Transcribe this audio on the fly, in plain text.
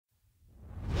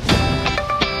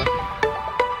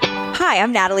Hi,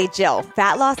 I'm Natalie Jill,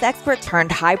 fat loss expert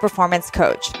turned high performance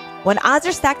coach. When odds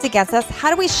are stacked against us,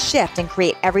 how do we shift and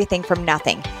create everything from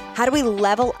nothing? How do we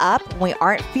level up when we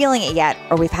aren't feeling it yet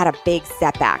or we've had a big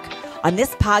setback? On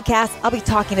this podcast, I'll be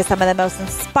talking to some of the most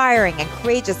inspiring and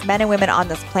courageous men and women on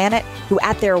this planet who,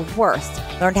 at their worst,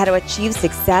 learned how to achieve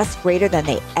success greater than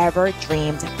they ever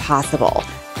dreamed possible,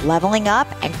 leveling up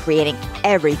and creating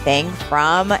everything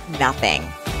from nothing.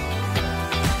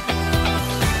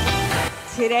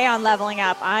 Today on Leveling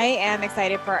Up, I am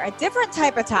excited for a different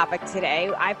type of topic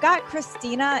today. I've got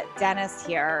Christina Dennis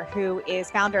here, who is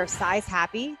founder of Size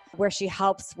Happy, where she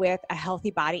helps with a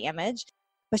healthy body image.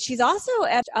 But she's also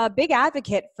a big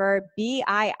advocate for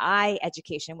B.I.I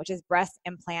Education, which is breast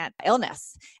implant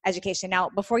illness education. Now,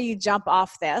 before you jump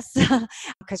off this,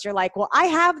 because you're like, well, I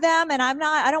have them and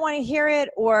I don't want to hear it,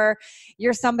 or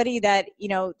you're somebody that,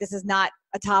 this is not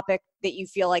a topic that you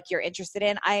feel like you're interested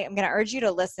in, I am going to urge you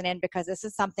to listen in, because this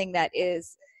is something that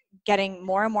is getting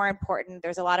more and more important.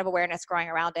 There's a lot of awareness growing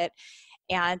around it.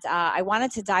 And I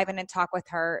wanted to dive in and talk with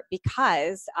her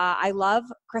because I love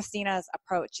Christina's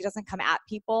approach. She doesn't come at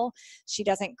people. She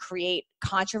doesn't create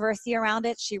controversy around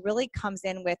it. She really comes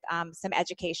in with some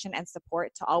education and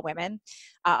support to all women.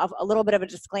 A little bit of a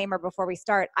disclaimer before we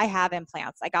start. I have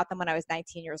implants. I got them when I was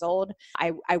 19 years old.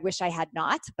 I wish I had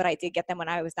not, but I did get them when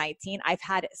I was 19. I've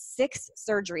had 6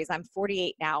 surgeries. I'm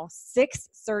 48 now. 6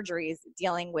 surgeries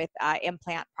dealing with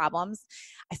implant problems.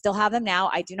 I still have them now.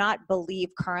 I do not believe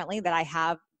currently that I have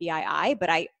B.I.I,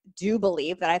 but I do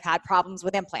believe that I've had problems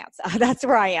with implants. That's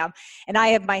where I am. And I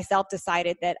have myself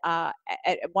decided that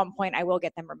at one point I will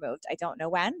get them removed. I don't know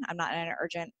when. I'm not in an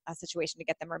urgent situation to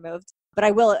get them removed, but I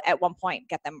will at one point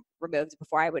get them removed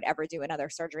before I would ever do another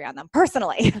surgery on them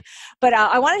personally. But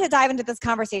I wanted to dive into this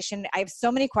conversation. I have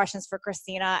so many questions for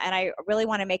Christina, and I really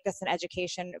want to make this an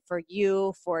education for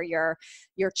you, for your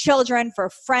children,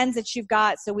 for friends that you've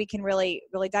got, so we can really,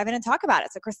 really dive in and talk about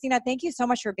it. So Christina, thank you so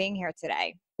much for being here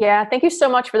today. Yeah, thank you so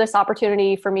much for this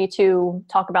opportunity for me to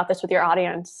talk about this with your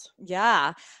audience.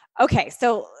 Yeah. Okay,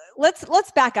 so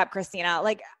let's back up, Christina.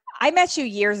 Like, I met you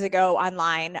years ago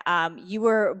online. You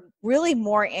were really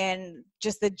more in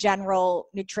just the general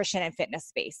nutrition and fitness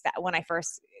space that when I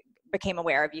first became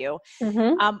aware of you.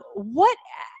 Mm-hmm. What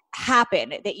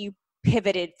happened that you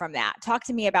pivoted from that? Talk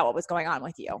to me about what was going on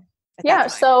with you at that Yeah, time.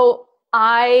 so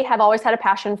I have always had a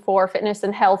passion for fitness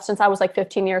and health since I was like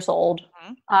 15 years old.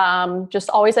 Mm-hmm. Just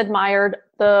always admired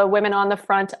the women on the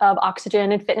front of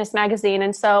Oxygen and Fitness magazine.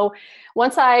 And so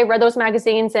once I read those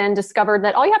magazines and discovered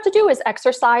that all you have to do is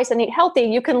exercise and eat healthy,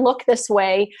 you can look this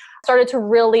way, I started to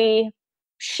really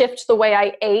shift the way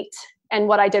I ate and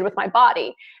what I did with my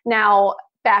body. Now,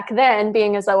 back then,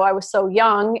 being as though I was so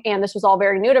young and this was all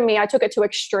very new to me, I took it to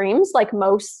extremes like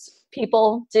most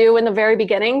people do in the very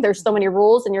beginning. There's so many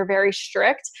rules and you're very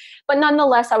strict. But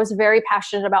nonetheless, I was very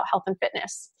passionate about health and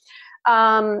fitness.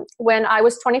 When I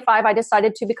was 25, I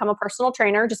decided to become a personal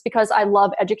trainer just because I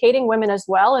love educating women as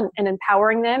well and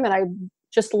empowering them. And I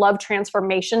just love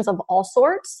transformations of all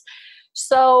sorts.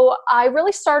 So I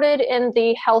really started in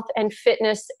the health and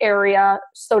fitness area,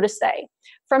 so to say.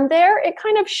 From there, it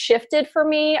kind of shifted for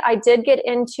me. I did get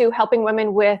into helping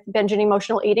women with binge and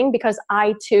emotional eating because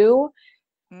I too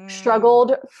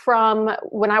struggled from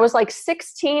when I was like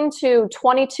 16 to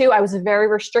 22. I was very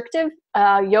restrictive,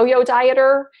 yo-yo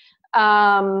dieter.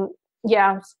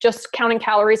 Just counting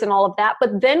calories and all of that.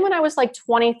 But then when I was like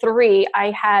 23,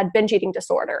 I had binge eating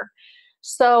disorder.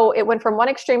 So it went from one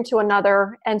extreme to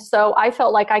another. And so I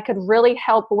felt like I could really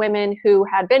help women who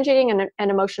had binge eating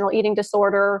and emotional eating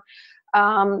disorder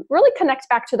really connect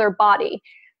back to their body.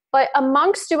 But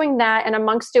amongst doing that and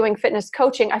amongst doing fitness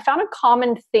coaching, I found a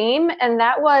common theme, and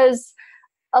that was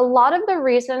a lot of the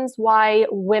reasons why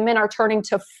women are turning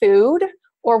to food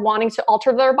or wanting to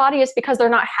alter their body is because they're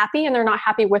not happy and they're not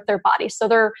happy with their body. So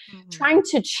they're trying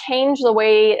to change the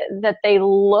way that they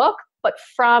look, but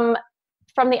from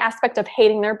the aspect of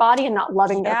hating their body and not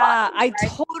loving their body. Right? I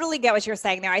totally get what you're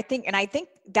saying there. I think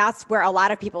that's where a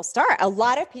lot of people start. A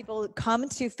lot of people come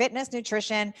to fitness,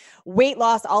 nutrition, weight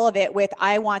loss, all of it with,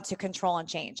 I want to control and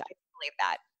change. I believe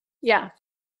that. Yeah.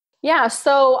 Yeah.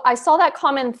 So I saw that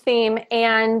common theme,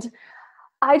 and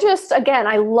I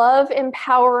love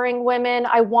empowering women.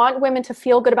 I want women to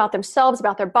feel good about themselves,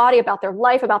 about their body, about their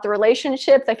life, about their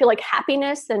relationships. I feel like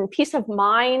happiness and peace of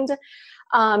mind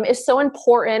is so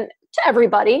important to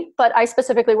everybody, but I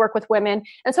specifically work with women.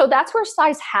 And so that's where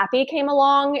Size Happy came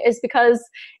along, is because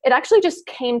it actually just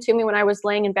came to me when I was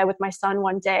laying in bed with my son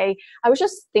one day. I was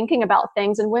just thinking about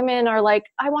things, and women are like,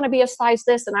 I want to be a size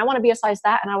this and I want to be a size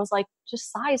that. And I was like,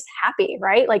 just size happy,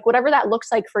 right? Like whatever that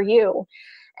looks like for you.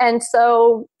 And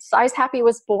so Size Happy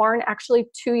was born actually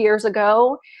 2 years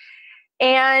ago.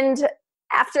 And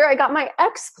after I got my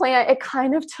explant, it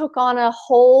kind of took on a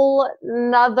whole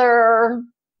nother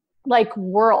like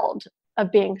world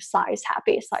of being size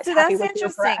happy. Size So happy that's with your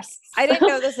interesting. breasts. I didn't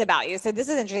know this about you. So this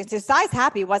is interesting. So Size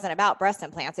Happy wasn't about breast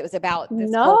implants. It was about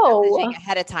this whole messaging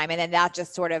ahead of time. And then that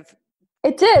just sort of.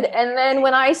 It did. And then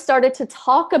when I started to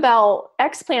talk about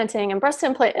explanting and breast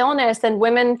implant illness, and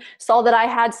women saw that I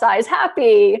had Size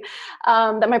Happy,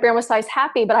 that my brand was Size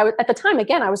Happy. But at the time,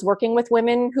 again, I was working with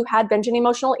women who had binge and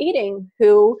emotional eating,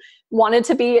 who wanted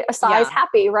to be a size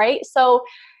happy, right? So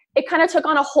it kind of took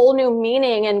on a whole new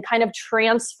meaning and kind of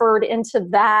transferred into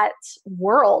that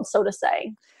world, so to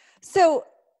say. So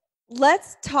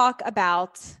let's talk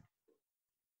about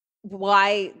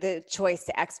why the choice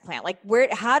to explant. Like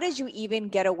how did you even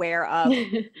get aware of,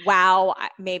 wow,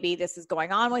 maybe this is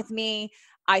going on with me.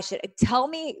 I should tell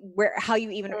me how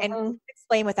you even, and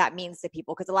explain what that means to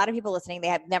people. Cause a lot of people listening, they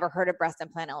have never heard of breast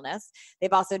implant illness.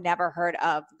 They've also never heard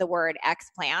of the word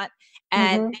explant,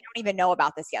 and they don't even know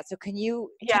about this yet. So can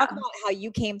you talk about how you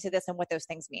came to this and what those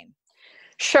things mean?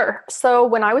 Sure. So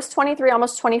when I was 23,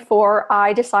 almost 24,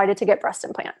 I decided to get breast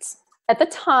implants. At the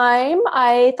time,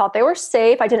 I thought they were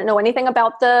safe. I didn't know anything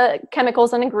about the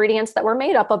chemicals and ingredients that were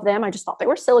made up of them. I just thought they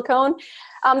were silicone.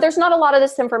 There's not a lot of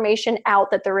this information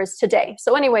out that there is today.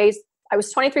 So anyways, I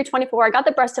was 23, 24. I got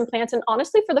the breast implants. And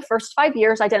honestly, for the first 5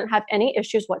 years, I didn't have any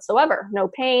issues whatsoever. No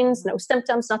pains, no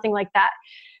symptoms, nothing like that.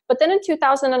 But then in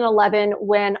 2011,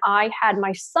 when I had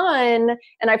my son,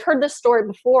 and I've heard this story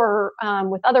before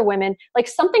with other women, like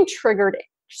something triggered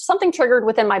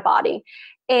within my body.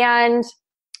 And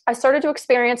I started to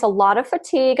experience a lot of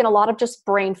fatigue and a lot of just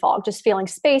brain fog, just feeling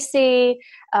spacey,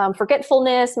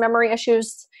 forgetfulness, memory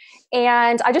issues.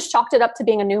 And I just chalked it up to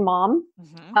being a new mom,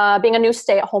 being a new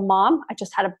stay-at-home mom. I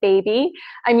just had a baby.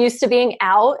 I'm used to being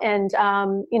out and,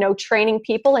 training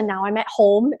people. And now I'm at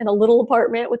home in a little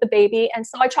apartment with a baby. And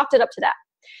so I chalked it up to that.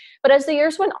 But as the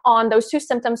years went on, those two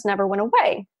symptoms never went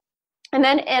away. And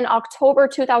then in October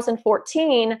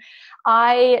 2014,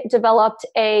 I developed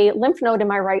a lymph node in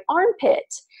my right armpit.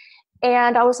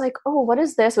 And I was like, oh, what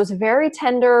is this? It was very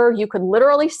tender. You could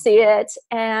literally see it.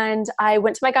 And I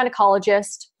went to my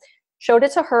gynecologist, showed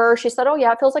it to her. She said, oh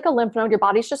yeah, it feels like a lymph node. Your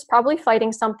body's just probably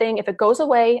fighting something. If it goes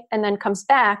away and then comes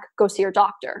back, go see your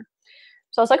doctor.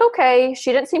 So I was like, okay.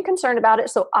 She didn't seem concerned about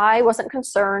it. So I wasn't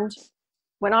concerned,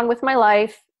 went on with my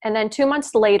life. And then 2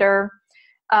 months later,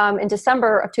 in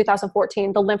December of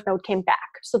 2014, the lymph node came back.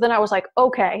 So then I was like,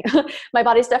 okay, my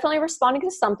body's definitely responding to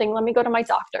something. Let me go to my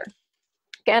doctor.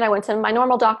 Again, I went to my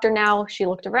normal doctor now. She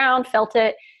looked around, felt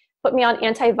it, put me on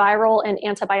antiviral and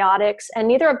antibiotics, and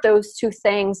neither of those two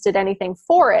things did anything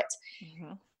for it.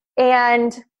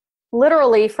 And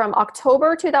literally from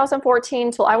October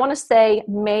 2014 till I want to say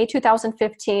May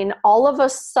 2015, all of a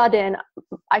sudden,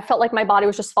 I felt like my body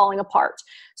was just falling apart.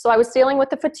 So I was dealing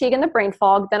with the fatigue and the brain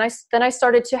fog. Then I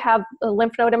started to have a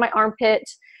lymph node in my armpit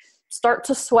start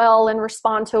to swell and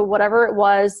respond to whatever it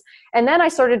was. And then I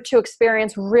started to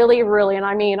experience really, really, and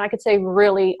I mean, I could say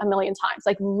really a million times,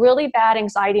 like really bad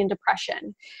anxiety and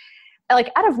depression,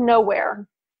 like out of nowhere.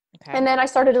 Okay. And then I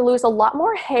started to lose a lot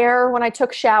more hair when I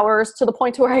took showers, to the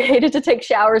point to where I hated to take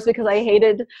showers because I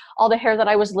hated all the hair that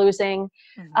I was losing.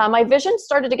 My vision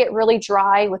started to get really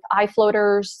dry with eye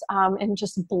floaters and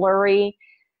just blurry.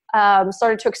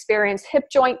 Started to experience hip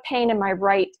joint pain in my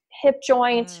right hip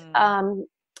joint,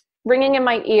 ringing in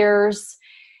my ears.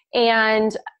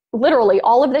 And literally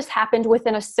all of this happened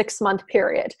within a 6-month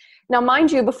period. Now,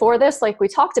 mind you, before this, like we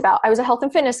talked about, I was a health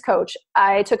and fitness coach.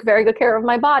 I took very good care of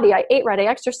my body. I ate right. I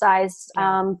exercised,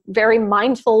 very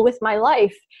mindful with my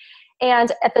life.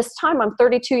 And at this time, I'm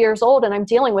 32 years old and I'm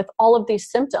dealing with all of these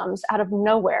symptoms out of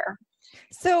nowhere.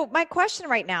 So my question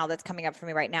right now that's coming up for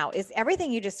me right now is,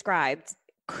 everything you described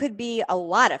could be a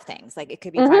lot of things. Like it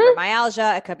could be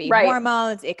fibromyalgia, it could be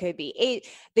hormones, it could be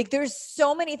like there's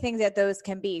so many things that those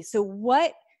can be. So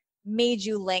what made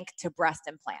you link to breast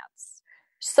implants?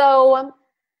 So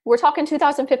we're talking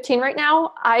 2015 right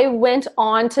now. I went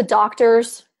on to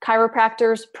doctors,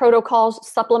 chiropractors, protocols,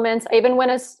 supplements. I even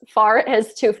went as far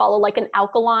as to follow like an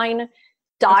alkaline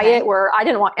diet where I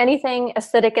didn't want anything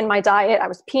acidic in my diet. I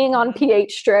was peeing on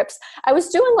pH strips. I was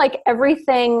doing like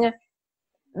everything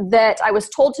that I was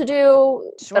told to do.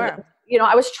 Sure.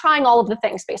 I was trying all of the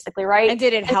things basically, right? And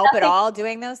did it help at all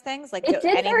doing those things? Like it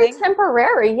did very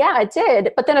temporary. Yeah, it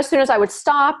did. But then as soon as I would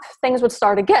stop, things would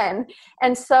start again.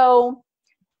 And so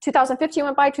 2015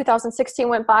 went by, 2016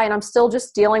 went by, and I'm still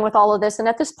just dealing with all of this. And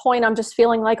at this point, I'm just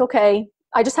feeling like, okay,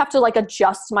 I just have to like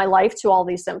adjust my life to all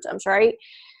these symptoms, right?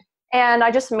 and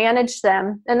I just managed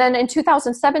them. And then in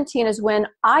 2017 is when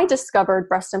I discovered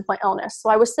breast implant illness. So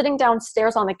I was sitting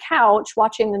downstairs on the couch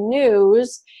watching the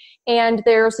news, and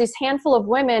there's this handful of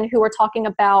women who were talking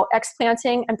about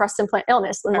explanting and breast implant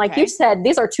illness. And like you said,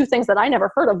 these are two things that I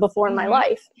never heard of before in my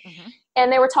life.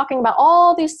 And they were talking about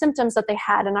all these symptoms that they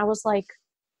had. And I was like,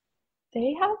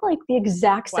 they have like the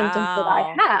exact symptoms that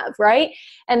I have, right?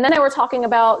 And then they were talking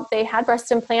about they had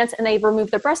breast implants and they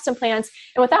removed their breast implants.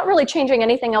 And without really changing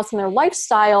anything else in their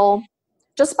lifestyle,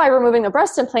 just by removing the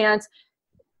breast implants,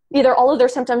 either all of their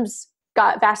symptoms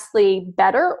got vastly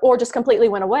better or just completely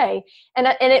went away. And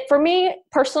it, for me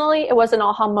personally, it was an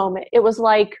aha moment. It was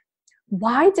like,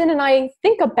 why didn't I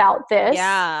think about this?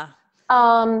 Yeah.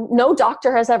 No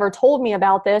doctor has ever told me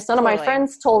about this. None of my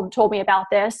friends told me about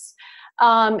this.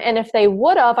 And if they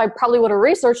would have, I probably would have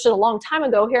researched it a long time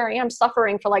ago. Here I am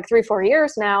suffering for like 3-4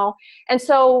 years now. And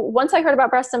so once I heard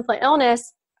about breast implant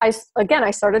illness, I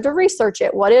started to research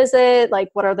it. What is it? Like,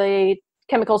 what are the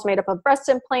chemicals made up of breast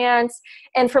implants?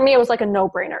 And for me, it was like a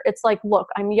no-brainer. It's like, look,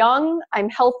 I'm young, I'm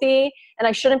healthy, and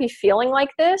I shouldn't be feeling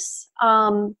like this.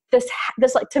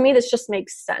 This like, to me, this just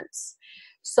makes sense.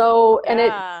 So, and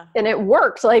it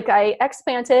worked. Like, I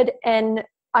explanted, and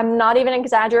I'm not even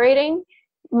exaggerating,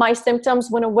 my symptoms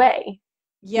went away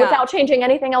without changing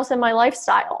anything else in my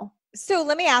lifestyle. So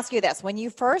let me ask you this. When you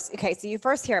first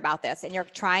hear about this and you're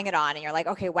trying it on and you're like,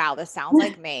 okay, wow, this sounds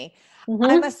like me.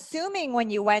 I'm assuming when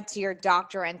you went to your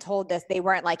doctor and told this, they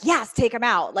weren't like, yes, take them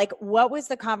out. Like, what was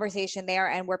the conversation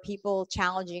there? And were people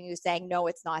challenging you saying, no,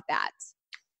 it's not that?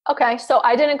 Okay. So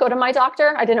I didn't go to my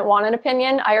doctor. I didn't want an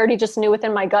opinion. I already just knew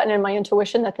within my gut and in my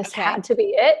intuition that this had to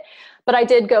be it. But I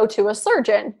did go to a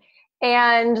surgeon.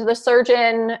 And the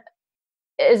surgeon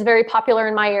is very popular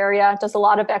in my area, does a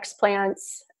lot of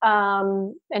explants.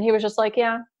 And he was just like,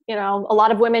 yeah, you know, a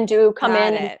lot of women do come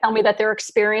in and tell me that they're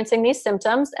experiencing these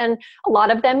symptoms, and a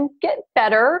lot of them get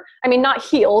better. I mean, not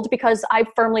healed, because I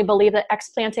firmly believe that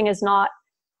explanting is not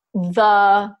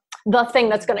the thing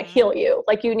that's going to heal you.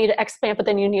 Like, you need to explant, but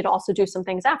then you need to also do some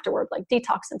things afterward, like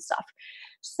detox and stuff.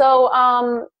 So,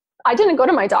 I didn't go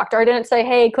to my doctor. I didn't say,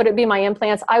 hey, could it be my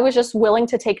implants? I was just willing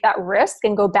to take that risk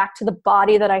and go back to the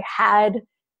body that I had,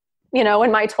 you know,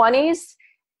 in my 20s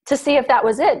to see if that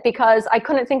was it, because I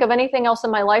couldn't think of anything else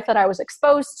in my life that I was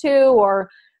exposed to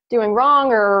or doing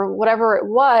wrong or whatever it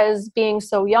was, being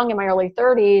so young in my early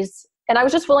 30s. And I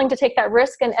was just willing to take that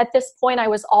risk. And at this point, I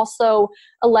was also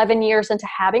 11 years into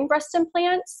having breast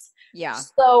implants. Yeah.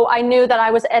 So I knew that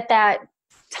I was at that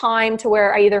time to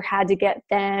where I either had to get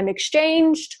them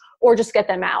exchanged or just get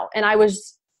them out. And I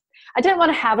didn't want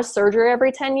to have a surgery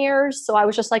every 10 years. So I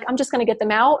was just like, I'm just going to get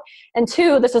them out. And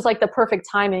 2, this is like the perfect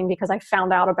timing, because I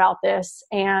found out about this.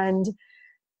 And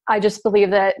I just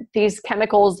believe that these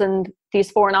chemicals and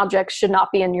these foreign objects should not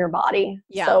be in your body.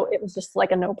 Yeah. So it was just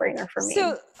like a no-brainer for me.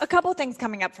 So a couple things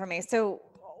coming up for me. So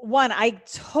one, I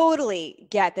totally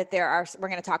get that we're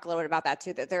going to talk a little bit about that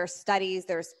too, that there are studies,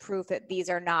 there's proof that these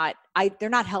are not, they're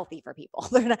not healthy for people.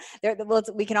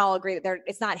 We can all agree that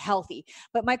it's not healthy.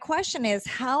 But my question is,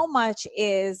 how much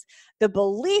is the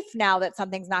belief now that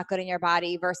something's not good in your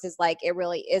body versus like it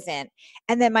really isn't?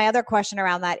 And then my other question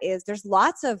around that is, there's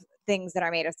lots of things that are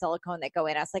made of silicone that go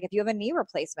in us. Like if you have a knee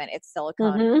replacement, it's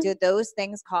silicone. Do those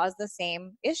things cause the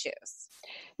same issues?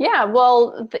 Yeah.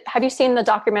 Well, have you seen the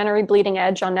documentary Bleeding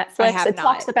Edge on Netflix? I have not.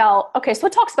 Talks about, so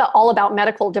it talks about all about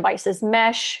medical devices,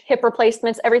 mesh, hip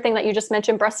replacements, everything that you just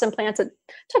mentioned, breast implants, it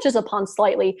touches upon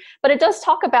slightly, but it does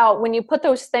talk about when you put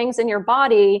those things in your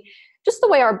body, just the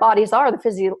way our bodies are,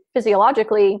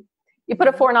 physiologically, you put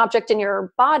a foreign object in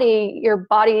your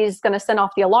body's going to send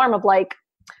off the alarm of like,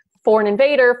 foreign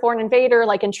invader,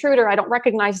 like intruder, I don't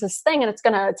recognize this thing, and it's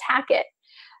going to attack it.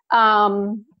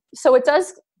 So it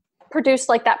does produce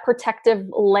like that protective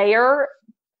layer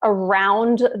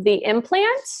around the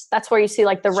implant. That's where you see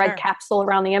like the red capsule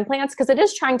around the implants, because it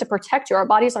is trying to protect you. Our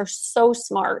bodies are so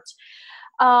smart.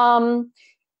 And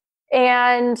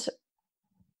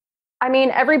I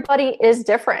mean, everybody is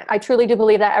different. I truly do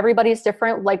believe that everybody's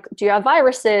different. Like, do you have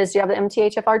viruses? Do you have the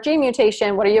MTHFR gene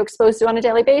mutation? What are you exposed to on a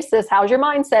daily basis? How's your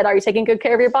mindset? Are you taking good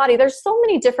care of your body? There's so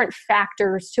many different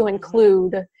factors to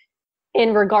include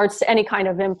in regards to any kind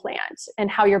of implant and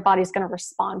how your body's going to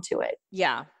respond to it.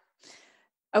 Yeah.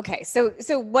 Okay. So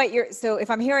if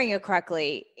I'm hearing you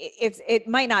correctly, it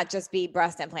might not just be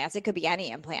breast implants. It could be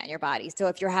any implant in your body. So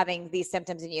if you're having these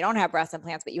symptoms and you don't have breast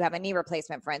implants, but you have a knee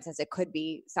replacement, for instance, it could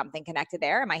be something connected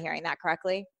there. Am I hearing that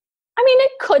correctly? I mean,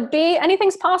 it could be.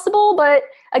 Anything's possible. But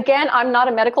again, I'm not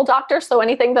a medical doctor, so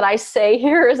anything that I say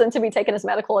here isn't to be taken as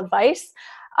medical advice.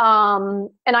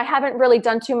 And I haven't really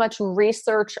done too much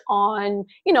research on,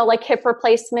 like hip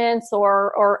replacements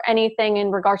or anything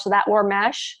in regards to that, or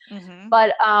mesh. Mm-hmm.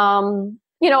 But,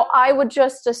 I would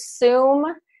just assume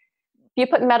if you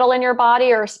put metal in your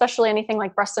body, or especially anything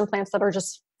like breast implants that are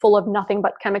just full of nothing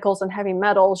but chemicals and heavy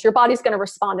metals, your body's going to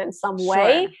respond in some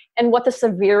way. And what the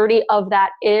severity of that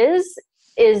is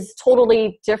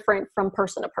totally different from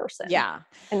person to person. Yeah.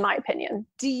 In my opinion.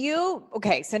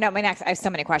 So now I have so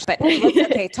many questions,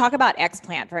 but talk about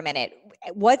explant for a minute.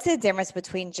 What's the difference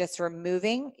between just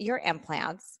removing your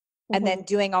implants and then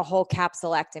doing a whole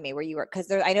capsulectomy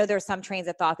because I know there's some trains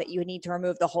that thought that you need to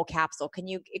remove the whole capsule. Can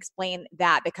you explain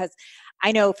that? Because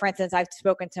I know, for instance, I've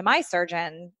spoken to my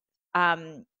surgeon,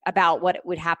 about what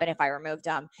would happen if I removed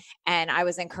them. And I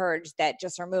was encouraged that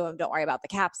just remove them. Don't worry about the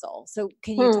capsule. So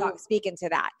can you speak into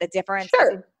that? The difference?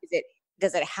 Sure.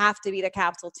 Does it have to be the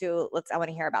capsule too? I want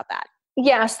to hear about that.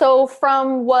 Yeah. So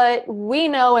from what we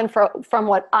know and from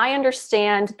what I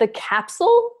understand, the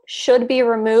capsule should be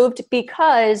removed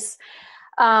because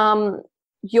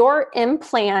your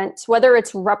implant, whether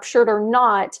it's ruptured or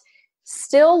not,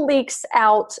 still leaks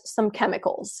out some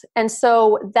chemicals. And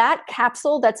so that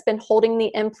capsule that's been holding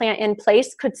the implant in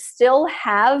place could still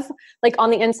have, like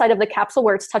on the inside of the capsule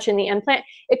where it's touching the implant,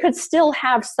 it could still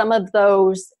have some of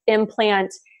those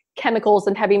implant chemicals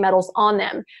and heavy metals on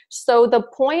them. So the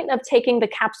point of taking the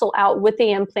capsule out with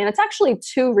the implant, it's actually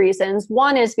two reasons.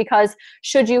 One is because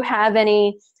should you have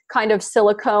any kind of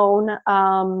silicone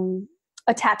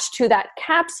attached to that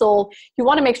capsule, you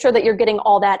want to make sure that you're getting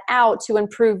all that out to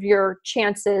improve your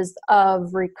chances of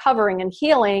recovering and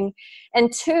healing.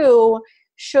 And two,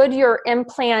 should your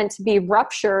implant be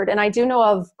ruptured, and I do know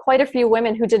of quite a few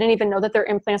women who didn't even know that their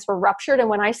implants were ruptured. And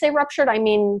when I say ruptured, I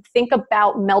mean, think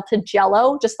about melted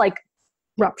jello, just like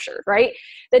ruptured, right?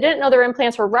 They didn't know their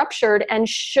implants were ruptured, and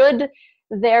should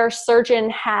their surgeon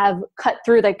have cut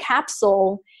through the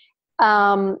capsule,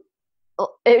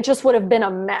 it just would have been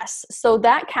a mess. So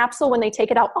that capsule, when they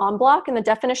take it out en bloc, and the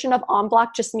definition of en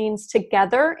bloc just means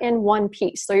together in one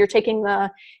piece. So you're taking the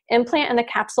implant and the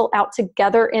capsule out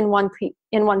together in one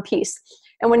piece.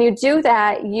 And when you do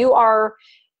that, you are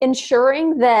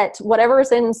ensuring that whatever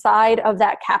is inside of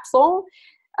that capsule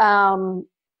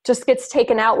just gets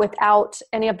taken out without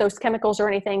any of those chemicals or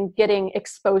anything getting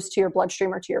exposed to your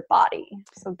bloodstream or to your body.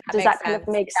 So does that kind of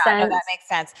make sense? No, that makes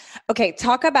sense. Okay.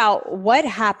 Talk about what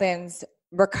happens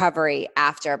recovery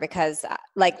after, because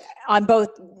like on both,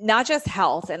 not just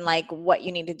health and like what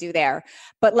you need to do there,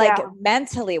 but like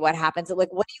mentally what happens?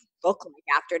 Like, what do you look like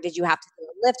after? Did you have to do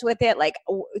a lift with it? Like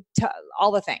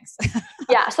all the things.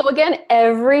 Yeah. So again,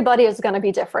 everybody is going to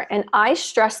be different. And I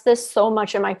stress this so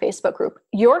much in my Facebook group.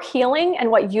 Your healing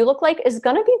and what you look like is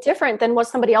going to be different than what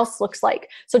somebody else looks like.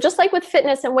 So just like with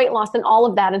fitness and weight loss and all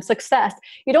of that and success,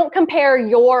 you don't compare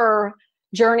your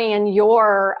journey and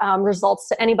your results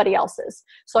to anybody else's.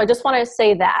 So I just want to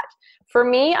say that. For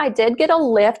me, I did get a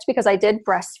lift because I did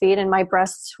breastfeed and my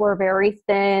breasts were very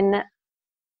thin.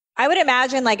 I would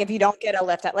imagine like if you don't get a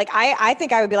lift, like I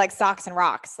think I would be like socks and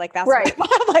rocks. Like that's right.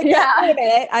 I'm like, yeah. Wait a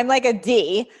minute, I'm like a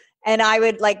D, and I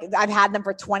would like, I've had them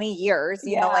for 20 years,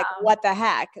 you know, like what the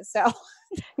heck? So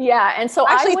yeah. And so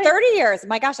actually 30 years.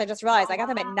 My gosh, I just realized I got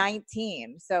them at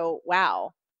 19. So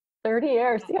wow. 30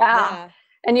 years. Yeah.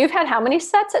 And you've had how many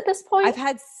sets at this point? I've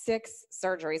had 6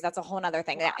 surgeries. That's a whole nother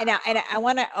thing. Wow. And I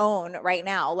want to own right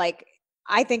now, like,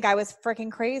 I think I was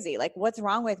freaking crazy. Like, what's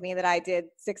wrong with me that I did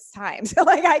 6 times?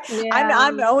 Like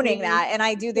I'm owning that. And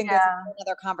I do think that's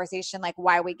another conversation, like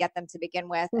why we get them to begin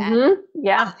with. And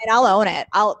I'll own it.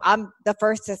 I'm the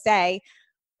first to say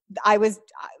I was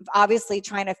obviously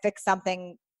trying to fix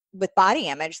something with body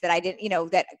image that I didn't, you know,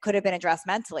 that could have been addressed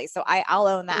mentally. So I'll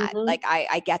own that. Like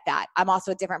I get that. I'm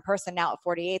also a different person now at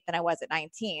 48 than I was at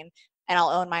 19. And I'll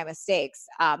own my mistakes.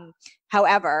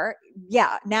 However,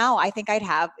 now I think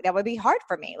that would be hard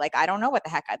for me. Like, I don't know what the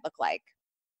heck I'd look like.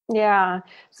 Yeah.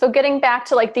 So getting back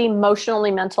to like the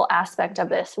emotionally mental aspect of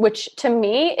this, which to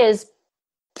me is,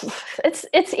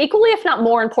 it's equally, if not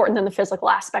more important than the physical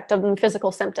aspect of the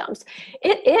physical symptoms.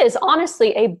 It is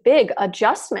honestly a big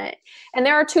adjustment. And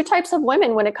there are 2 types of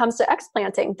women when it comes to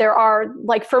explanting. There are,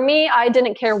 like, for me, I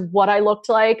didn't care what I looked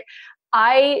like.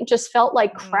 I just felt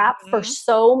like crap for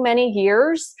so many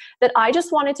years that I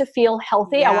just wanted to feel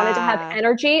healthy. Yeah. I wanted to have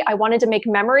energy. I wanted to make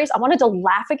memories. I wanted to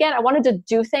laugh again. I wanted to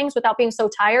do things without being so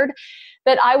tired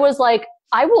that I was like,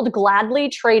 I will gladly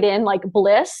trade in like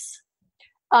bliss.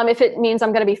 If it means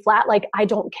I'm going to be flat, like I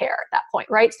don't care at that point,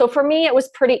 right? So for me, it was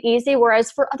pretty easy. Whereas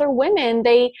for other women,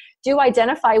 they do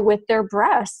identify with their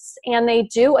breasts and they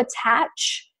do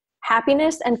attach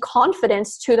happiness and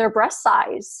confidence to their breast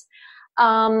size.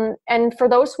 And for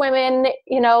those women,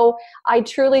 I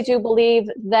truly do believe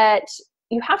that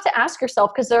you have to ask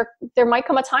yourself, because there might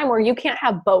come a time where you can't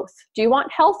have both. Do you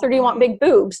want health or do you want big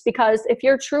boobs? Because if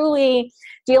you're truly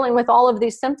dealing with all of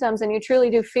these symptoms and you truly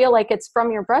do feel like it's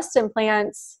from your breast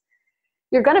implants,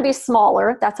 you're going to be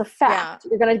smaller. That's a fact. Yeah.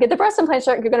 You're going to get the breast implants,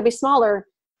 you're going to be smaller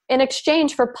in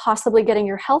exchange for possibly getting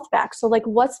your health back. So like,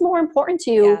 what's more important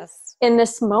to you in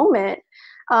this moment?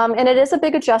 And it is a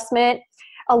big adjustment.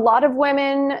 A lot of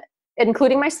women,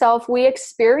 including myself, we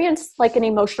experience like an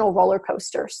emotional roller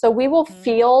coaster. So we will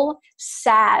feel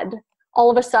sad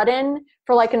all of a sudden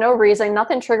for like no reason.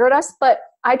 Nothing triggered us, but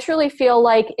I truly feel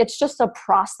like it's just a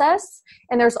process.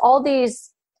 And there's all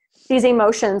these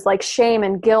emotions like shame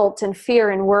and guilt and fear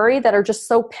and worry that are just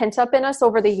so pent up in us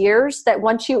over the years that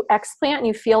once you explant and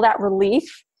you feel that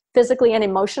relief physically and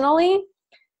emotionally,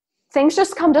 things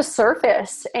just come to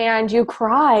surface and you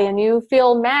cry and you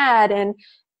feel mad and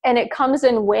it comes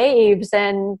in waves.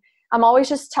 And I'm always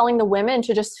just telling the women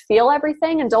to just feel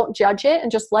everything and don't judge it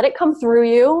and just let it come through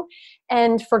you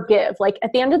and forgive. Like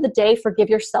at the end of the day, forgive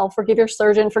yourself, forgive your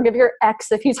surgeon, forgive your ex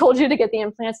if he told you to get the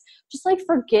implants. Just like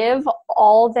forgive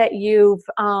all that you've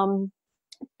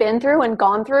been through and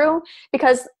gone through,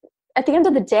 because at the end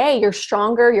of the day, you're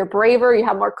stronger, you're braver, you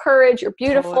have more courage, you're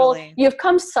beautiful. Totally. You've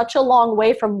come such a long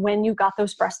way from when you got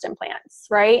those breast implants,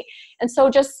 right? And so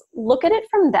just look at it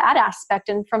from that aspect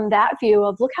and from that view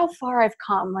of look how far I've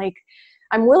come. Like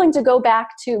I'm willing to go back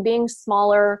to being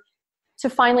smaller to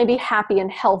finally be happy and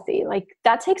healthy. Like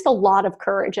that takes a lot of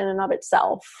courage in and of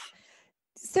itself.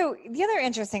 So the other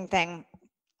interesting thing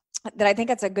that I think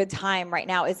it's a good time right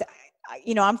now is,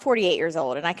 I'm 48 years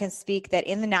old and I can speak that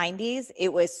in the 90s,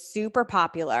 it was super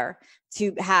popular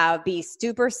to be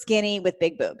super skinny with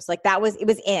big boobs. Like it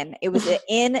was an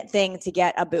in thing to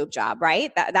get a boob job,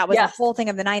 right? That was the whole thing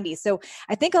of the 90s. So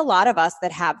I think a lot of us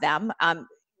that have them,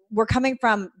 we're coming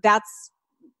from, that's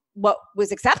what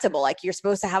was acceptable. Like you're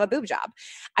supposed to have a boob job.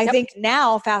 I think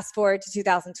now fast forward to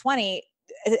 2020,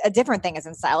 a different thing is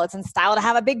in style. It's in style to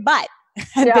have a big butt.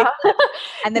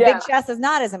 And the big chest is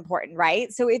not as important,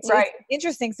 right? So it's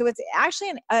interesting. So it's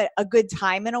actually a good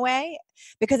time in a way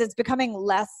because it's becoming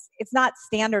less, it's not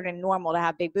standard and normal to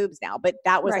have big boobs now, but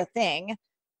that was a thing,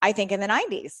 I think, in the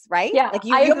 90s, right? Yeah, like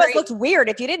you almost looked weird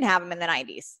if you didn't have them in the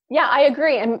 90s. Yeah, I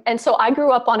agree. And so I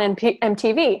grew up on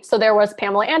MTV. So there was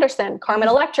Pamela Anderson, Carmen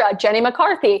Electra, Jenny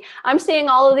McCarthy. I'm seeing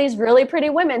all of these really pretty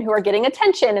women who are getting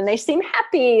attention and they seem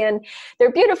happy and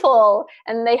they're beautiful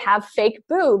and they have fake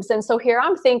boobs. And so here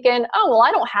I'm thinking, oh, well,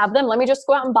 I don't have them. Let me just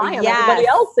go out and buy them. Everybody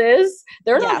else is.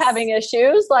 They're not having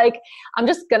issues. Like, I'm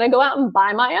just going to go out and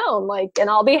buy my own, like, and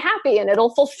I'll be happy and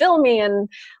it'll fulfill me and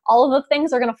all of the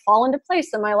things are going to fall into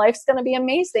place and my life's going to be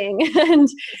amazing. And,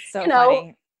 so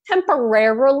funny.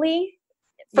 Temporarily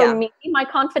for me, my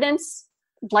confidence,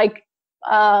 like,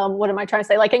 what am I trying to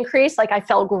say? Like increased, like I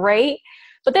felt great.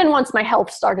 But then once my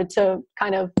health started to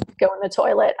kind of go in the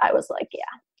toilet, I was like,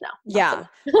 no. Yeah.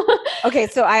 Okay.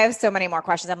 So I have so many more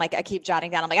questions. I keep jotting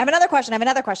down. I'm like, I have another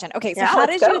question. Okay. So how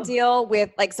did you deal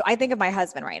with so I think of my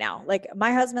husband right now, like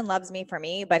my husband loves me for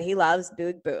me, but he loves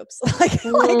big boobs.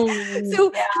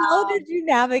 So how did you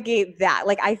navigate that?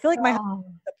 Like, I feel like my husband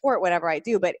support whatever I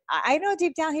do, but I know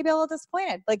deep down he'd be a little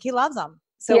disappointed. Like he loves them.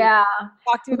 So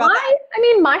talk to me about that. I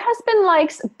mean, my husband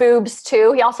likes boobs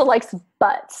too. He also likes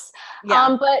butts.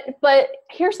 Yeah. But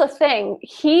here's the thing.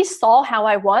 He saw how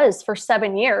I was for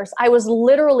 7 years. I was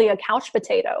literally a couch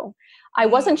potato. I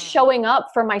wasn't showing up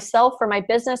for myself, for my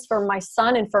business, for my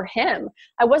son, and for him.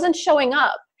 I wasn't showing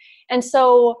up. And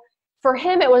so for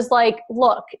him, it was like,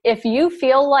 look, if you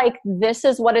feel like this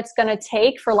is what it's going to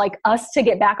take for like us to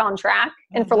get back on track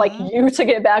and for like you to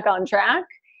get back on track,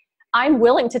 I'm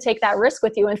willing to take that risk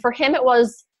with you. And for him, there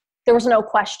was no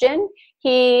question.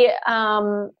 He,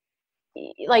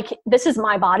 like, this is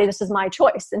my body, this is my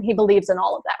choice. And he believes in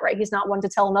all of that, right? He's not one to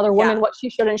tell another woman what she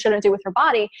should and shouldn't do with her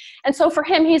body. And so for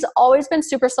him, he's always been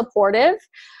super supportive.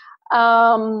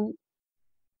 So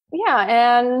he's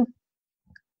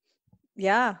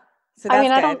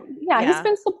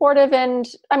been supportive. And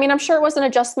I mean, I'm sure it was an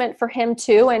adjustment for him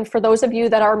too. And for those of you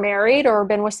that are married or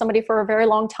been with somebody for a very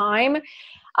long time,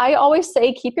 I always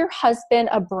say, keep your husband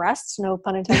abreast, no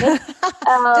pun intended.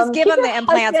 Just give him the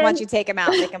implants once you take him out.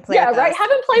 They can play with those. Right.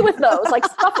 Have him play with those. Like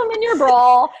stuff them in your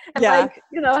bra and have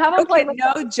him play with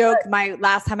no those. Joke. My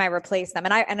last time I replaced them,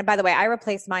 and by the way, I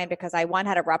replaced mine because I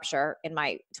had a rupture in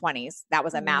my 20s. That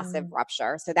was a massive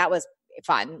rupture. So that was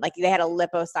fun. Like they had to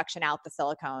liposuction out the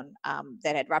silicone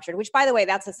that had ruptured, which by the way,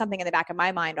 that's something in the back of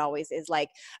my mind always is like,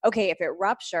 okay, if it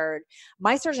ruptured,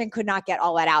 my surgeon could not get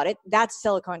all that out. That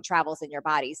silicone travels in your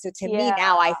body. So to me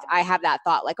now, I have that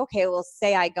thought like, okay, well,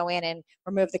 say I go in and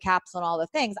remove the capsule and all the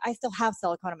things, I still have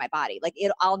silicone in my body. Like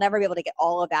I'll never be able to get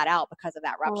all of that out because of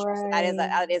that rupture. Right. So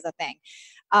that is a thing.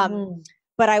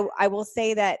 But I will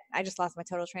say that I just lost my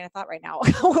total train of thought right now.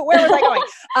 Where was I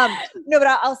going? No, but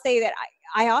I'll say that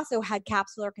I also had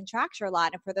capsular contracture a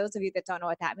lot. And for those of you that don't know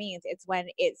what that means, it's when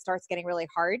it starts getting really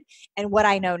hard. And what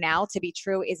I know now to be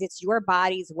true is it's your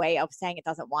body's way of saying it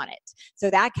doesn't want it.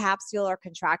 So that capsular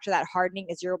contracture, that hardening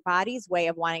is your body's way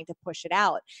of wanting to push it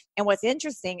out. And what's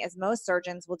interesting is most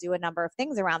surgeons will do a number of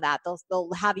things around that.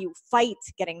 They'll have you fight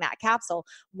getting that capsule.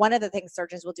 One of the things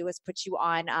surgeons will do is put you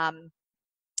on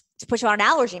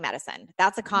allergy medicine.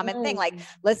 That's a common thing. Like,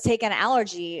 let's take an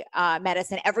allergy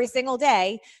medicine every single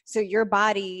day so your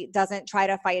body doesn't try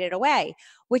to fight it away.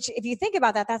 Which, if you think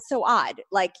about that, that's so odd.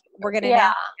 Like, we're going to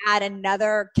now add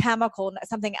another chemical,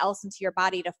 something else into your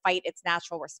body to fight its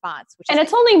natural response. And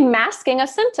it's only masking a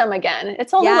symptom again.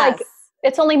 It's only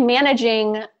it's only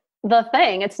managing the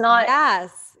thing. It's not.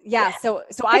 Yeah. So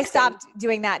I stopped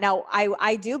doing that. Now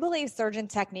I do believe surgeon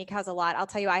technique has a lot. I'll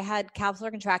tell you, I had capsular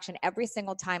contraction every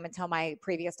single time until my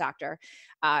previous doctor,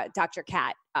 Dr.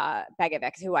 Kat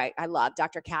Begovic, who I love,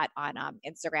 Dr. Kat on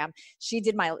Instagram. She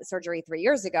did my surgery 3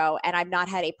 years ago, and I've not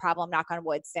had a problem, knock on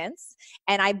wood, since.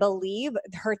 And I believe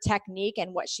her technique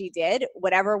and what she did,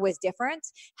 whatever was different,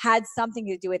 had something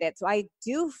to do with it. So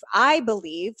I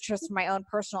believe, just from my own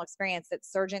personal experience, that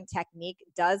surgeon technique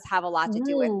does have a lot to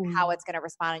do with how it's going to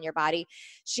respond in your body.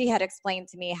 She had explained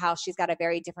to me how she's got a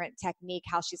very different technique,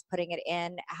 how she's putting it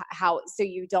in, so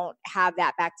you don't have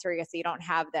that bacteria, so you don't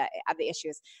have the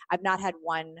issues. I've not had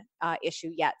one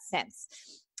issue yet since.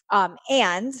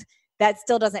 And that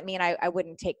still doesn't mean I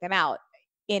wouldn't take them out.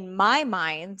 In my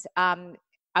mind, I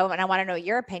want to know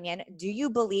your opinion. Do you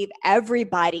believe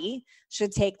everybody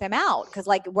should take them out? Because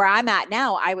like where I'm at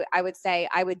now, I would say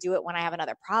I would do it when I have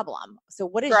another problem. So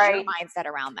what is your mindset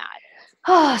around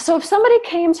that? So if somebody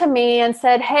came to me and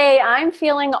said, hey, I'm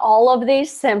feeling all of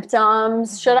these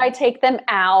symptoms, should I take them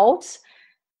out?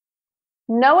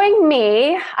 Knowing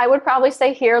me, I would probably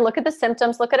say, here, look at the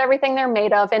symptoms, look at everything they're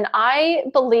made of. And I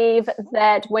believe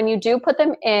that when you do put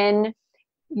them in,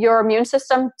 your immune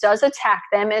system does attack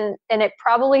them, and it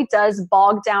probably does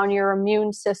bog down your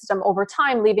immune system over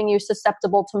time, leaving you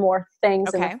susceptible to more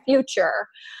things in the future.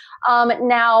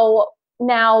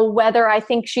 Now, whether I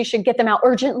think she should get them out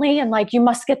urgently and like, you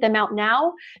must get them out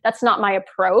now, that's not my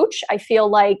approach. I feel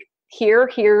like,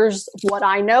 here's what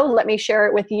I know. Let me share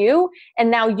it with you. And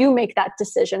now you make that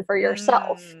decision for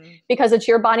yourself because it's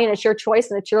your body and it's your choice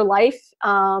and it's your life.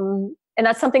 And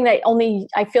that's something that only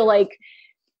I feel like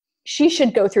she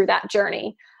should go through that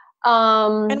journey.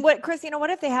 And Christina, what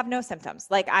if they have no symptoms?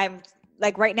 Like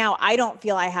right now, I don't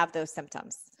feel I have those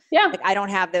symptoms. Yeah. Like I don't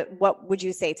have what would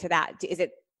you say to that? Is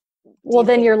it? Well,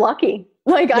 then you're lucky.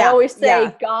 Like I always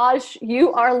say, gosh,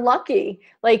 you are lucky.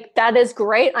 Like that is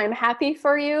great. I'm happy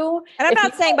for you. And I'm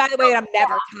not saying, by the way, that I'm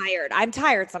never tired. I'm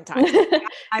tired sometimes.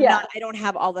 I don't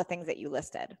have all the things that you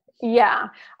listed. Yeah.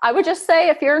 I would just say,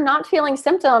 if you're not feeling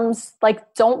symptoms,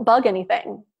 like don't bug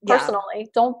anything personally.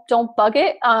 Don't bug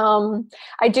it.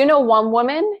 I do know one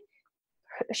woman,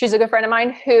 she's a good friend of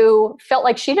mine, who felt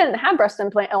like she didn't have breast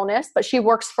implant illness, but she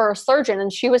works for a surgeon,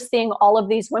 and she was seeing all of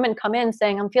these women come in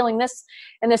saying, I'm feeling this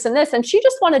and this and this. And she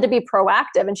just wanted to be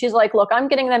proactive. And she's like, look, I'm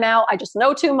getting them out. I just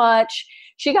know too much.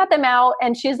 She got them out,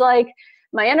 and she's like,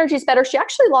 my energy's better. She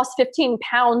actually lost 15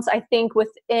 pounds, I think,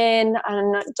 within,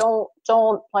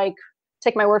 don't like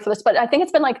take my word for this, but I think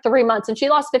it's been like 3 months, and she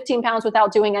lost 15 pounds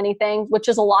without doing anything, which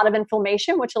is a lot of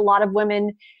inflammation, which a lot of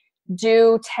women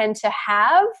do tend to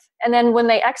have. And then when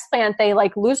they explant, they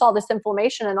like lose all this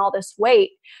inflammation and all this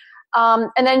weight. And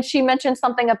then she mentioned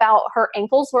something about her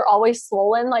ankles were always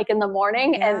swollen, like in the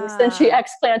morning. Yeah. And since she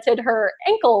explanted, her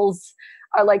ankles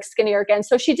are like skinnier again.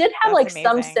 So she did have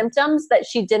some symptoms that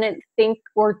she didn't think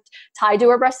were tied to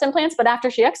her breast implants, but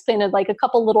after she explanted, like a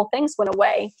couple little things went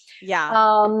away.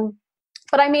 Yeah.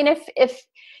 But I mean, if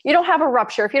you don't have a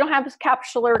rupture, if you don't have this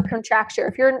capsular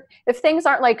contracture, if things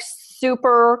aren't like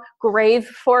super grave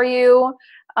for you,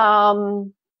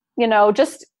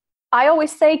 just, I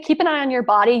always say, keep an eye on your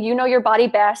body. You know your body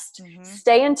best. Mm-hmm.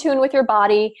 Stay in tune with your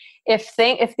body. If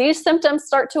these symptoms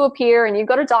start to appear and you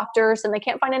go to doctors and they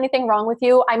can't find anything wrong with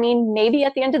you, I mean, maybe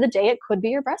at the end of the day, it could be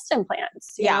your breast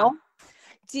implants, you know?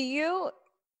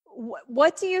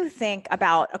 What do you think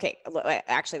about, okay,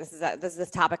 actually this is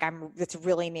this topic that's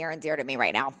really near and dear to me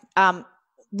right now.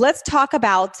 let's talk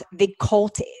about the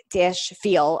cultish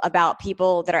feel about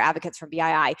people that are advocates for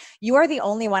B.I.I. You are the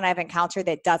only one I've encountered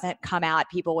that doesn't come at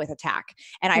people with attack.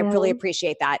 And I really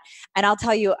appreciate that. And I'll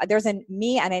tell you, there's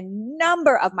me and a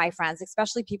number of my friends,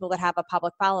 especially people that have a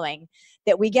public following,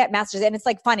 that we get messages. And it's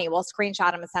like funny, we'll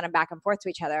screenshot them and send them back and forth to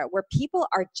each other, where people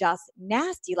are just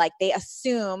nasty. Like they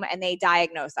assume and they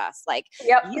diagnose us. Like,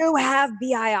 you have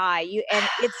B.I.I. And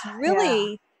it's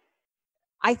really...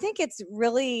 I think it's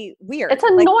really weird. It's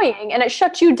annoying and it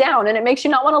shuts you down and it makes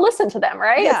you not want to listen to them,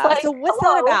 right? Yeah. It's like, so what's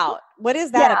that about? What is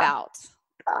that about?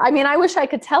 I mean, I wish I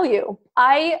could tell you.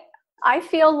 I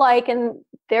feel like, and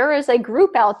there is a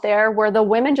group out there where the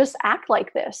women just act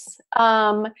like this.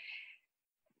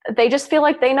 They just feel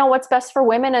like they know what's best for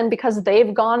women, and because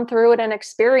they've gone through it and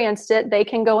experienced it, they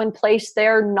can go and place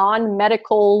their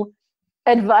non-medical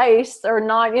advice or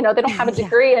not, they don't have a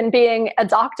degree in being a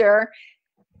doctor.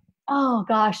 Oh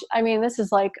gosh. I mean, this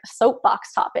is like a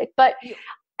soapbox topic, but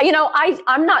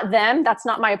I'm not them. That's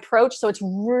not my approach. So it's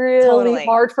really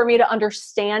hard for me to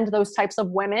understand those types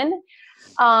of women.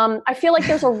 I feel like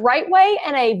there's a right way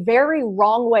and a very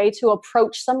wrong way to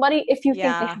approach somebody if you think they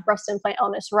have breast implant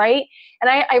illness, right? And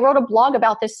I wrote a blog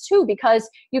about this too, because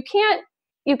you can't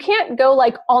go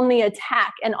like on the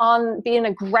attack and on being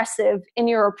aggressive in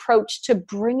your approach to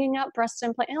bringing up breast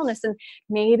implant illness. And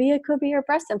maybe it could be your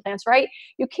breast implants, right?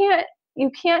 You can't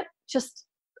just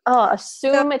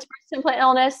assume it's breast implant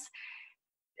illness.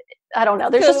 I don't know.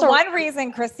 There's just one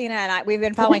reason Christina and I, we've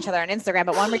been following each other on Instagram,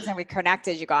 but one reason we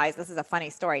connected, you guys, this is a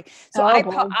funny story. So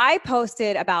I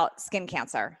posted about skin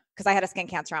cancer because I had a skin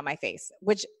cancer on my face,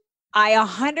 which I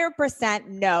 100%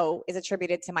 know is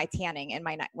attributed to my tanning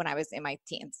when I was in my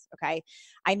teens. Okay.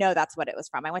 I know that's what it was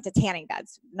from. I went to tanning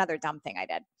beds, another dumb thing I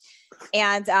did.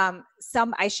 And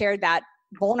I shared that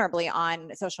vulnerably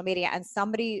on social media, and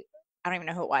somebody, I don't even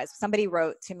know who it was, somebody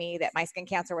wrote to me that my skin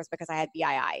cancer was because I had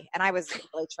B.I.I. And I was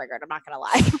really triggered. I'm not going to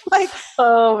lie. Like,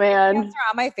 oh man, cancer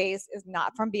on my face is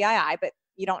not from B.I.I., but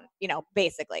you don't,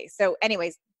 basically. So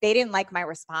anyways, they didn't like my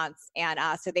response. And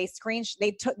so they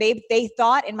they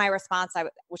thought in my response,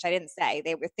 which I didn't say,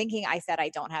 they were thinking I said I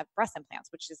don't have breast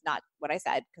implants, which is not what I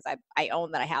said, because I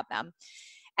own that I have them.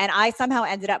 And I somehow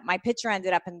my picture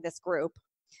ended up in this group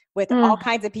with all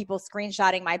kinds of people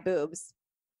screenshotting my boobs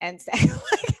and saying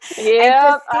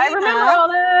I remember all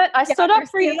that. I stood up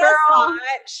for you, girl.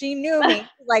 She knew me.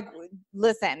 Like,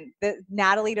 listen,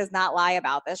 Natalie does not lie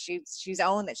about this. She's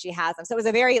owned that she has them. So it was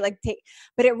a very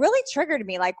but it really triggered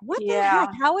me. Like, what the heck?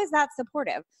 How is that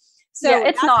supportive? So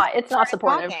it's not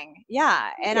supportive. Talking. Yeah.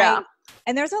 And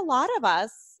and there's a lot of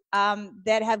us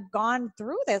that have gone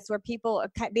through this where people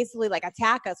basically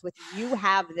attack us with, you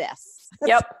have this.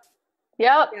 Yep.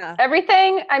 Yeah.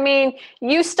 Everything. I mean,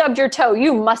 you stubbed your toe,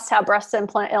 you must have breast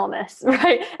implant illness,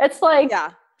 right? It's like,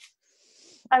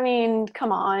 I mean,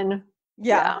 come on.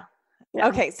 Yeah.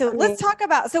 Okay. So let's talk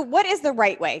about, so what is the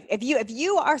right way? If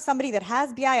you are somebody that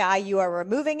has B.I.I., you are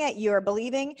removing it, you are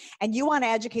believing, and you want to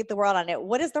educate the world on it,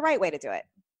 what is the right way to do it?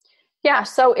 Yeah.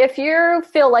 So if you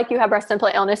feel like you have breast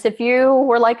implant illness, if you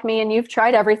were like me and you've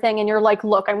tried everything and you're like,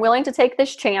 look, I'm willing to take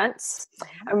this chance.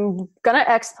 I'm going to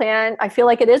explant. I feel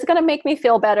like it is going to make me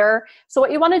feel better. So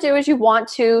what you want to do is you want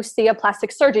to see a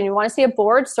plastic surgeon. You want to see a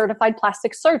board certified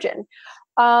plastic surgeon.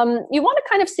 You want to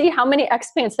kind of see how many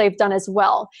explants they've done as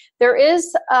well. There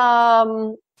is,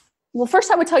 well,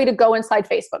 first I would tell you to go inside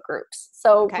Facebook groups.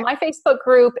 So my Facebook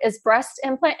group is Breast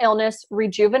Implant Illness,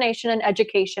 Rejuvenation, and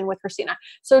Education with Christina.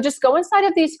 So just go inside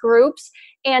of these groups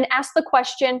and ask the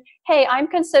question, hey, I'm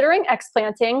considering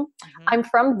explanting. I'm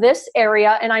from this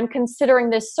area and I'm considering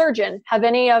this surgeon. Have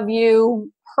any of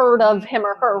you heard of him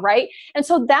or her, right? And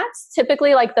so that's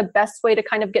typically like the best way to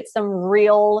kind of get some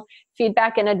real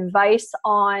feedback and advice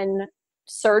on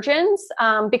surgeons,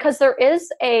 because there is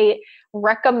a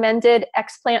recommended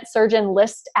explant surgeon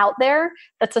list out there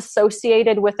that's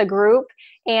associated with a group.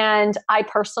 And I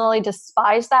personally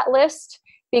despise that list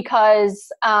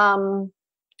because,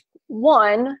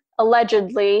 one,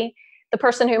 allegedly, the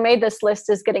person who made this list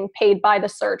is getting paid by the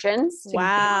surgeons to get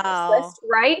on this list,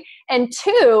 right? And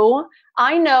two,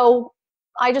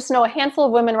 I just know a handful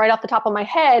of women right off the top of my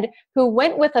head who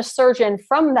went with a surgeon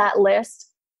from that list,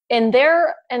 and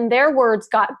their words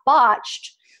got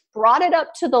botched, brought it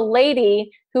up to the lady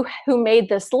who made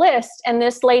this list, and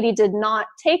this lady did not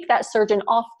take that surgeon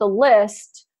off the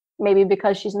list, maybe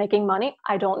because she's making money,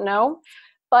 I don't know.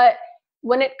 But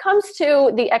when it comes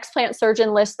to the explant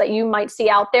surgeon list that you might see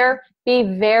out there, be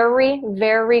very,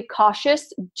 very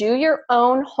cautious. Do your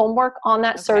own homework on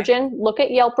that surgeon. Look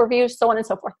at Yelp reviews, so on and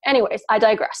so forth. Anyways, I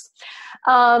digress.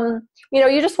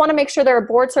 You just want to make sure they're a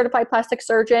board certified plastic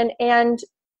surgeon, and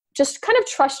just kind of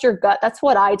trust your gut. That's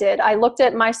what I did. I looked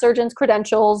at my surgeon's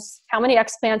credentials, how many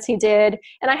explants he did,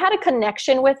 and I had a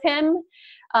connection with him.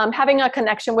 Having a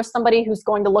connection with somebody who's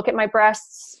going to look at my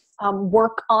breasts,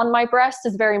 work on my breasts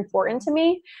is very important to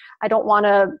me. I don't want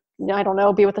to, I don't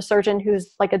know, be with a surgeon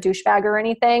who's like a douchebag or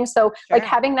anything. So like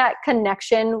having that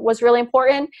connection was really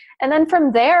important. And then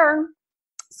from there,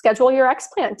 schedule your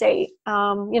explant date.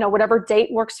 Whatever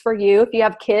date works for you. If you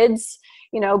have kids,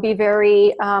 be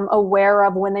very aware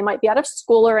of when they might be out of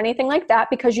school or anything like that,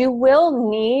 because you will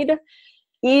need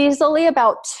easily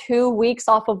about 2 weeks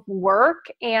off of work,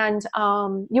 and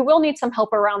you will need some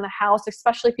help around the house,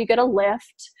 especially if you get a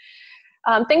lift.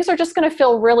 Things are just going to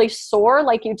feel really sore,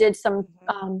 like you did some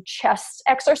chest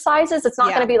exercises. It's not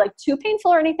going to be like too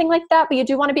painful or anything like that, but you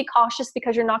do want to be cautious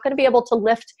because you're not going to be able to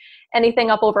lift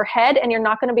anything up overhead, and you're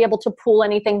not going to be able to pull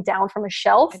anything down from a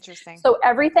shelf. Interesting. So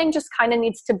everything just kind of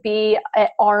needs to be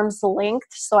at arm's length.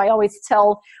 So I always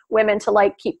tell women to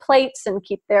like keep plates and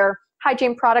keep their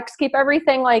hygiene products, keep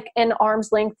everything like in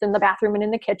arm's length in the bathroom and in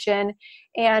the kitchen.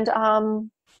 And,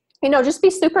 just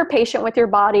be super patient with your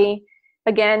body.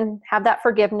 Again, have that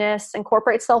forgiveness,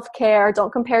 incorporate self-care.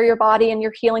 Don't compare your body and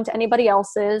your healing to anybody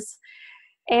else's.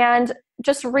 And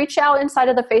just reach out inside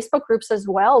of the Facebook groups as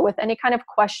well with any kind of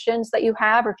questions that you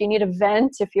have, or if you need a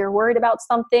vent, if you're worried about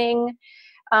something.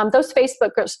 Those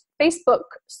Facebook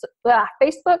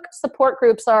support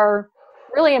groups are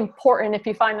really important if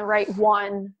you find the right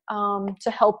one to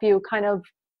help you kind of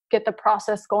get the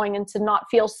process going and to not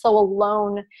feel so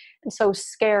alone and so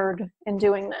scared in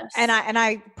doing this. And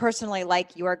I personally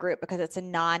like your group because it's a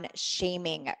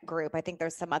non-shaming group. I think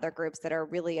there's some other groups that are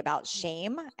really about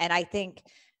shame, and I think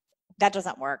that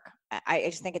doesn't work. I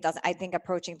just think it doesn't. I think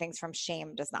approaching things from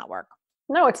shame does not work.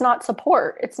 No, it's not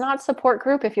support. It's not support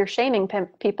group if you're shaming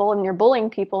people and you're bullying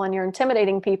people and you're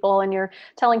intimidating people and you're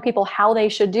telling people how they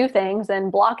should do things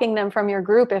and blocking them from your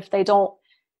group if they don't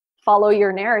follow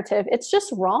your narrative. It's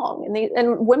just wrong.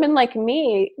 And women like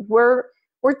me, we're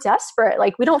desperate.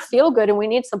 Like we don't feel good and we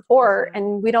need support,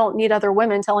 and we don't need other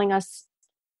women telling us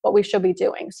what we should be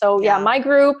doing. So my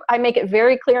group, I make it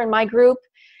very clear in my group,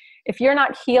 if you're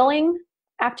not healing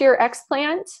after your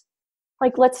explant,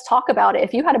 like, let's talk about it.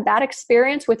 If you had a bad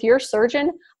experience with your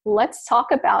surgeon, let's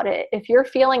talk about it. If you're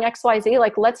feeling XYZ,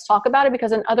 like, let's talk about it,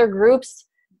 because in other groups,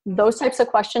 those types of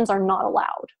questions are not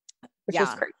allowed, which is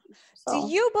crazy. So.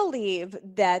 Do you believe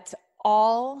that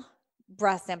all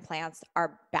breast implants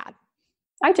are bad?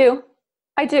 I do,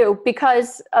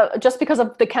 because just because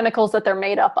of the chemicals that they're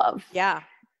made up of. Yeah.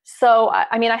 So,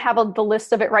 I mean, I have the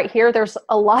list of it right here. There's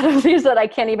a lot of these that I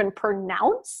can't even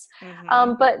pronounce.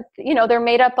 But, they're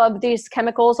made up of these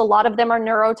chemicals. A lot of them are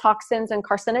neurotoxins and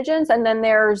carcinogens. And then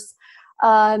there's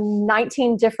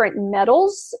 19 different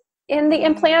metals in the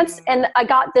implants. And I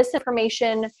got this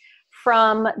information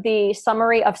from the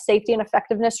Summary of Safety and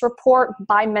Effectiveness report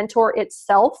by Mentor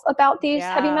itself about these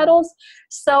heavy metals.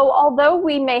 So although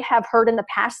we may have heard in the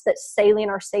past that saline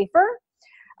are safer,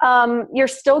 you're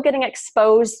still getting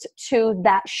exposed to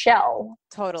that shell.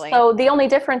 Totally. So the only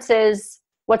difference is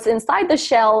what's inside the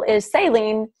shell is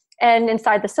saline, and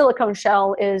inside the silicone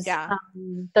shell is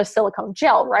the silicone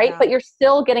gel, right? But you're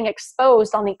still getting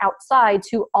exposed on the outside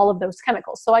to all of those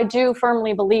chemicals. So I do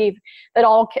firmly believe that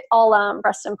all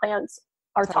breast implants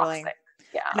are toxic.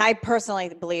 Yeah. And I personally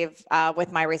believe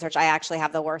with my research, I actually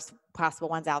have the worst possible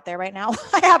ones out there right now.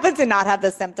 I happen to not have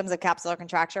the symptoms of capsular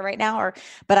contracture right now,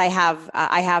 but I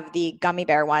have the gummy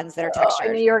bear ones that are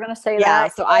textured. I knew you were going to say that. Yeah.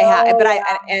 So I have,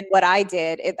 and what I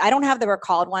did, I don't have the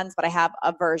recalled ones, but I have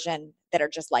a version that are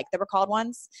just like the recalled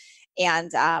ones.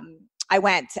 And I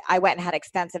went and had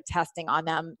extensive testing on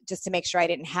them just to make sure I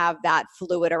didn't have that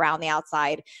fluid around the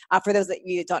outside. For those that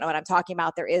you don't know what I'm talking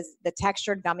about, there is the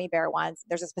textured gummy bear ones.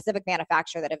 There's a specific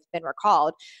manufacturer that have been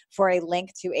recalled for a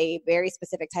link to a very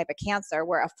specific type of cancer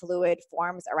where a fluid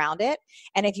forms around it.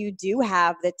 And if you do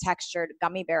have the textured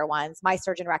gummy bear ones, my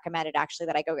surgeon recommended actually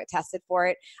that I go get tested for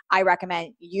it. I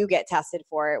recommend you get tested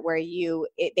for it where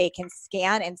they can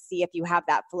scan and see if you have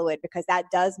that fluid, because that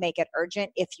does make it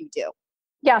urgent if you do.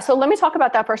 Yeah. So let me talk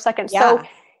about that for a second. Yeah.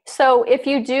 So if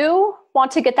you do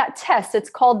want to get that test, it's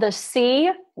called the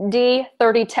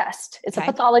CD30 test. It's a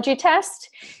pathology test,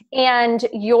 and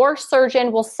your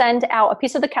surgeon will send out a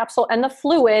piece of the capsule and the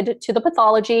fluid to the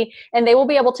pathology, and they will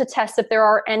be able to test if there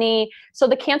are any. So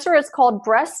the cancer is called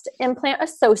breast implant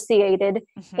associated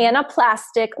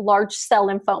anaplastic large cell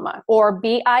lymphoma, or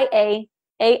B.I.I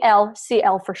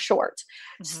ALCL for short.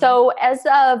 So as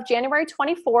of January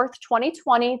 24th,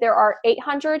 2020, there are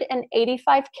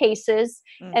 885 cases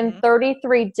and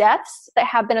 33 deaths that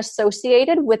have been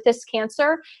associated with this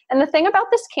cancer. And the thing about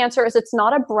this cancer is it's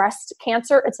not a breast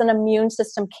cancer, it's an immune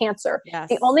system cancer. Yes.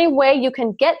 The only way you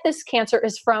can get this cancer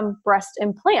is from breast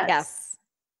implants. Yes.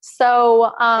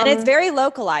 So, and it's very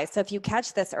localized. So if you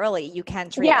catch this early, you can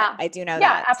treat it. I do know that.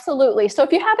 Yeah, absolutely. So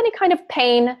if you have any kind of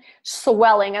pain,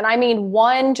 swelling, and I mean,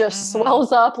 one just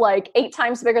swells up like 8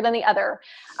 times bigger than the other,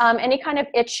 any kind of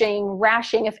itching,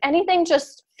 rashing, if anything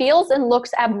just feels and looks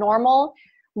abnormal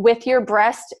with your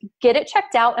breast, get it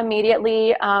checked out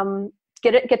immediately.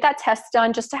 Get that test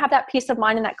done just to have that peace of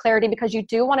mind and that clarity, because you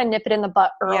do want to nip it in the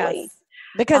butt early. Yes.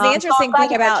 Because the interesting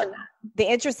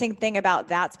thing about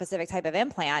that specific type of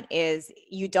implant is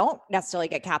you don't necessarily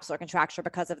get capsular contracture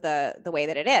because of the way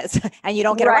that it is, and you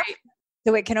don't get it.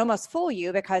 So it can almost fool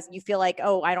you because you feel like,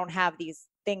 oh, I don't have these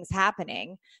things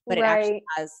happening, but it actually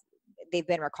has. They've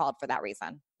been recalled for that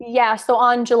reason. Yeah. So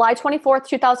on July 24th,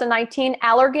 2019,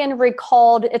 Allergan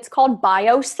recalled, it's called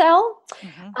BioCell,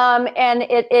 and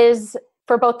it is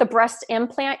for both the breast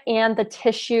implant and the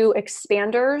tissue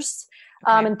expanders.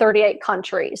 In 38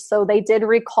 countries. So they did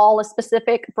recall a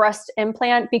specific breast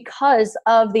implant because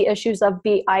of the issues of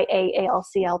B.I.I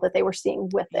ALCL that they were seeing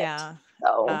with it. Yeah.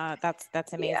 So that's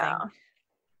amazing. Yeah.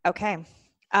 Okay.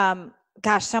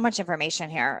 Gosh, so much information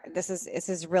here. This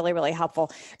is really, really helpful.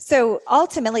 So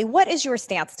ultimately, what is your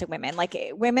stance to women, like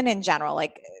women in general,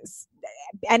 like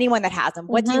anyone that has them?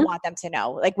 What do you want them to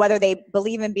know? Like whether they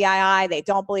believe in B.I.I, they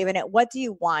don't believe in it. What do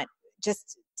you want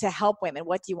just to help women?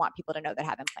 What do you want people to know that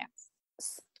have implants?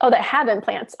 Oh, that have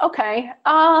implants. Okay.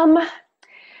 One,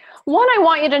 I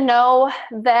want you to know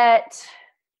that,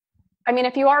 I mean,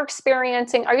 if you are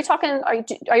experiencing, are you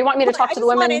wanting me to talk to the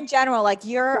women? In general, like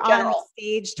you're on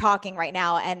stage talking right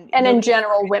now and in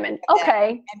general, women.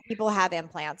 Okay. And people have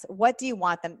implants. What do you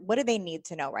want them? What do they need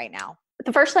to know right now?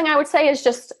 The first thing I would say is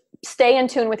just stay in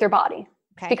tune with your body.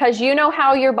 Okay. Because you know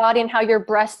how your body and how your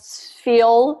breasts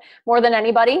feel more than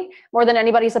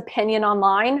anybody's opinion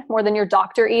online, more than your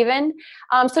doctor even.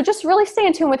 So just really stay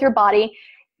in tune with your body.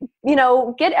 You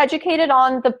know, get educated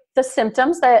on the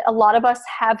symptoms that a lot of us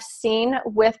have seen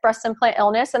with breast implant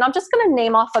illness. And I'm just going to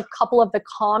name off a couple of the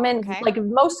common, like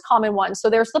most common ones. So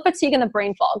there's the fatigue and the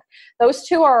brain fog. Those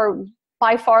two are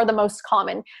by far the most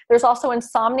common. There's also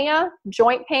insomnia,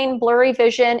 joint pain, blurry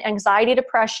vision, anxiety,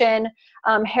 depression,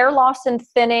 hair loss and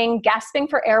thinning, gasping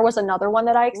for air was another one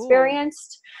that I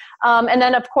experienced. And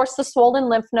then of course the swollen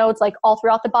lymph nodes, like all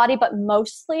throughout the body, but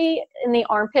mostly in the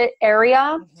armpit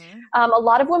area. A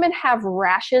lot of women have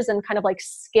rashes and kind of like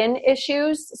skin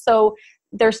issues. So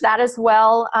there's that as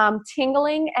well.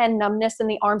 Tingling and numbness in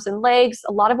the arms and legs.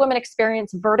 A lot of women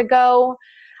experience vertigo.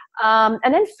 And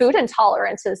then food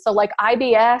intolerances. So like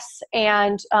IBS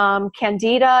and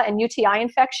Candida and UTI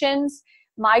infections,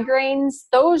 migraines,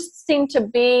 those seem to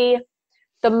be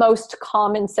the most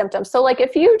common symptoms. So like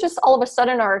if you just all of a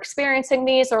sudden are experiencing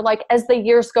these, or like as the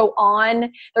years go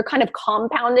on, they're kind of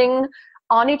compounding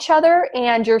on each other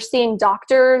and you're seeing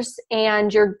doctors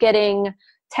and you're getting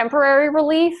temporary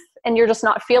relief and you're just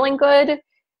not feeling good,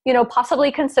 you know,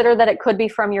 possibly consider that it could be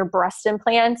from your breast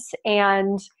implants.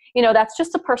 And you know, that's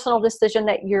just a personal decision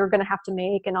that you're going to have to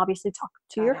make and obviously talk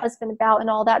to your husband about and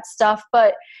all that stuff.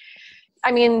 But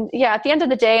I mean, yeah, at the end of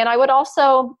the day, and I would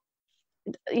also,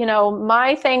 you know,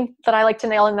 my thing that I like to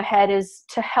nail in the head is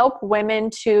to help women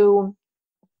to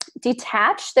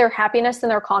detach their happiness and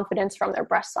their confidence from their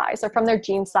breast size or from their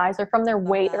jean size or from their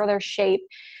weight or their shape,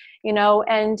 you know,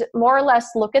 and more or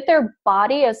less look at their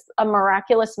body as a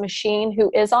miraculous machine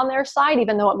who is on their side,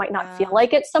 even though it might not feel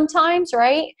like it sometimes,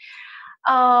 right?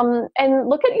 And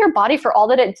look at your body for all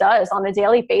that it does on a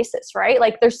daily basis, right?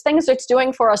 Like there's things it's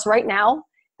doing for us right now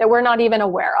that we're not even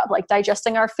aware of, like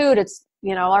digesting our food. It's,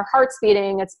 you know, our heart's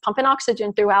beating, it's pumping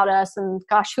oxygen throughout us and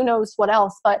gosh, who knows what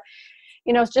else. But,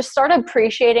 you know, just start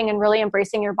appreciating and really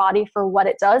embracing your body for what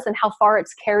it does and how far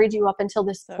it's carried you up until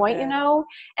this point, you know,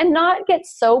 and not get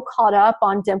so caught up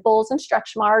on dimples and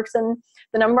stretch marks and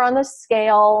the number on the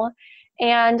scale.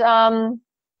 And,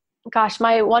 gosh,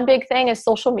 my one big thing is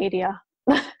social media.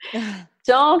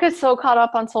 Don't get so caught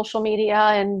up on social media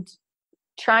and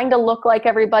trying to look like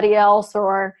everybody else,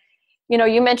 or, you know,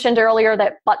 you mentioned earlier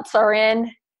that butts are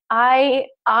in. I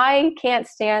I can't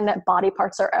stand that body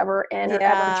parts are ever in or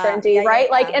ever trendy, right?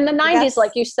 Like in the 90s,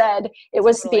 like you said, it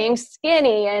was being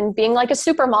skinny and being like a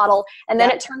supermodel. And then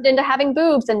it turned into having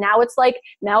boobs. And now it's like,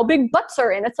 now big butts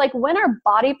are in. It's like, when are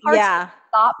body parts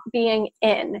stop being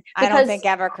in? Because I don't think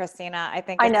ever, Christina.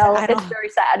 It's very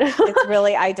sad. It's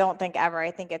really, I don't think ever.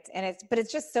 I think but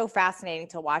it's just so fascinating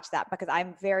to watch that, because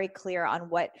I'm very clear on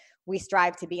what we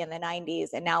strive to be in the 90s,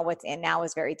 and now what's in now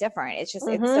is very different. It's just,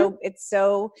 it's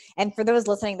so, and for those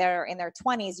listening that are in their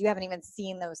 20s, you haven't even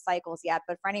seen those cycles yet.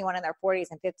 But for anyone in their 40s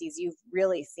and 50s, you've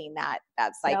really seen that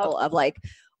cycle of like,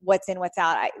 what's in, what's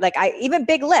out. Even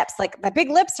big lips, like the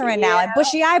big lips are in now, and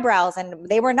bushy eyebrows, and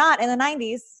they were not in the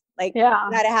 90s. Like you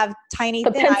got to have tiny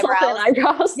thin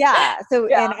eyebrows. Yeah. So,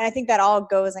 and I think that all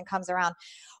goes and comes around.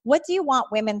 What do you want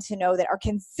women to know that are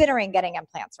considering getting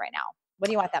implants right now? What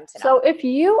do you want them to know? So if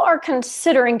you are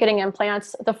considering getting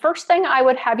implants, the first thing I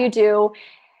would have you do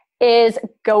is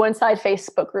go inside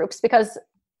Facebook groups, because,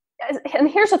 and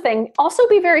here's the thing, also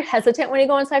be very hesitant when you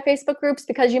go inside Facebook groups,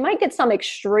 because you might get some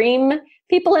extreme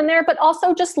people in there, but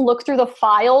also just look through the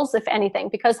files, if anything,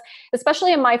 because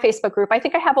especially in my Facebook group, I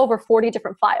think I have over 40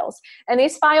 different files, and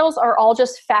these files are all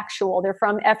just factual. They're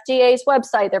from FDA's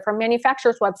website. They're from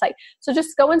manufacturer's website. So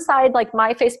just go inside, like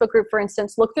my Facebook group, for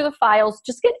instance, look through the files,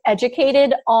 just get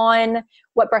educated on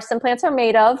what breast implants are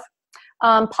made of,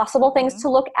 possible things to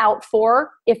look out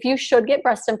for if you should get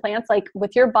breast implants, like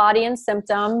with your body and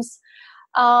symptoms.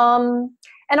 And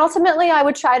ultimately, I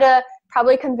would try to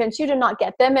probably convince you to not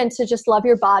get them and to just love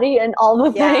your body and all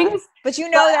the things. But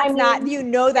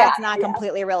that's not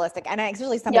completely realistic. And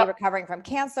especially somebody recovering from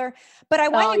cancer. But I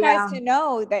want you guys to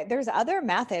know that there's other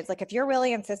methods. Like if you're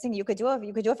really insisting, you could do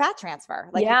a fat transfer.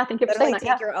 Like I think you're literally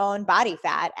take your own body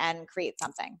fat and create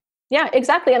something. Yeah,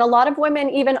 exactly. And a lot of women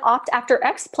even opt after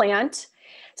explant.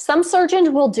 Some surgeons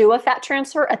will do a fat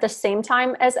transfer at the same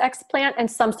time as explant, and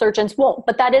some surgeons won't.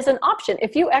 But that is an option.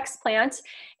 If you explant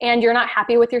and you're not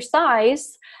happy with your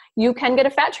size, you can get a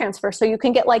fat transfer. So you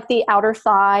can get like the outer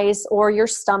thighs or your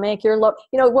stomach,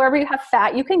 wherever you have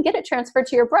fat, you can get it transferred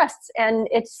to your breasts, and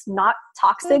it's not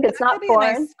toxic. It's not foreign.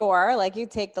 A nice score. Like you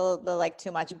take the like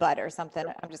too much butt or something.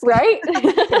 I'm just right.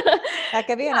 That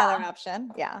could be another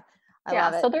option. Yeah. I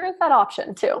love it. So there is that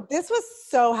option too. This was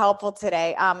so helpful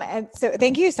today. And so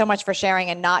thank you so much for sharing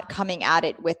and not coming at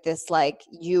it with this, like,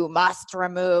 you must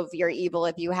remove your evil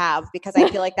if you have, because I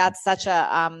feel like that's such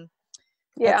a,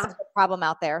 that's such a problem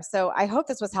out there. So I hope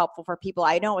this was helpful for people.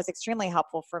 I know it was extremely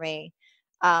helpful for me.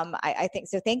 I think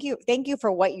so. Thank you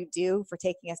for what you do, for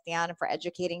taking us down and for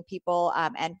educating people,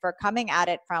 and for coming at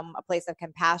it from a place of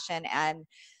compassion and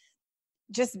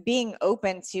just being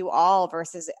open to all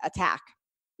versus attack.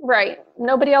 Right.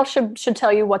 Nobody else should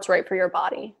tell you what's right for your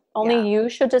body. Only you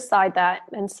should decide that.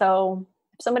 And so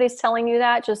if somebody's telling you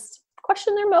that, just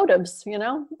question their motives,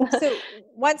 So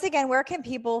once again, where can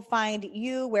people find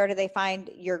you? Where do they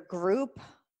find your group?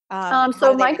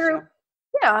 So my group,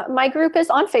 my group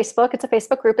is on Facebook. It's a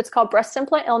Facebook group. It's called Breast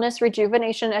Implant Illness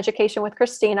Rejuvenation Education with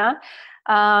Christina.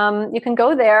 You can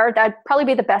go there. That'd probably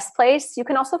be the best place. You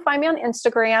can also find me on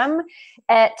Instagram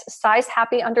at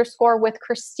sizehappy_with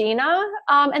Christina.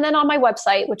 And then on my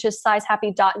website, which is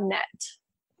sizehappy.net.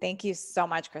 Thank you so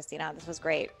much, Christina. This was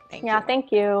great. Thank you. Yeah,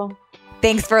 thank you.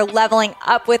 Thanks for leveling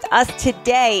up with us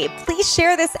today. Please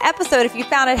share this episode if you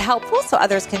found it helpful so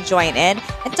others can join in.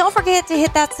 And don't forget to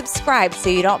hit that subscribe so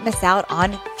you don't miss out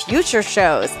on future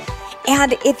shows.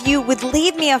 And if you would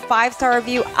leave me a 5-star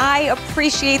review, I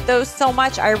appreciate those so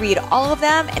much. I read all of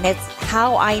them, and it's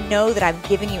how I know that I'm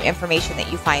giving you information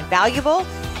that you find valuable.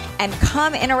 And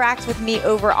come interact with me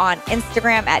over on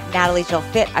Instagram at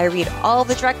NatalieJillFit. I read all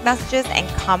the direct messages and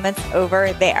comments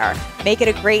over there. Make it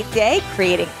a great day,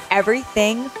 creating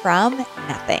everything from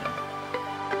nothing.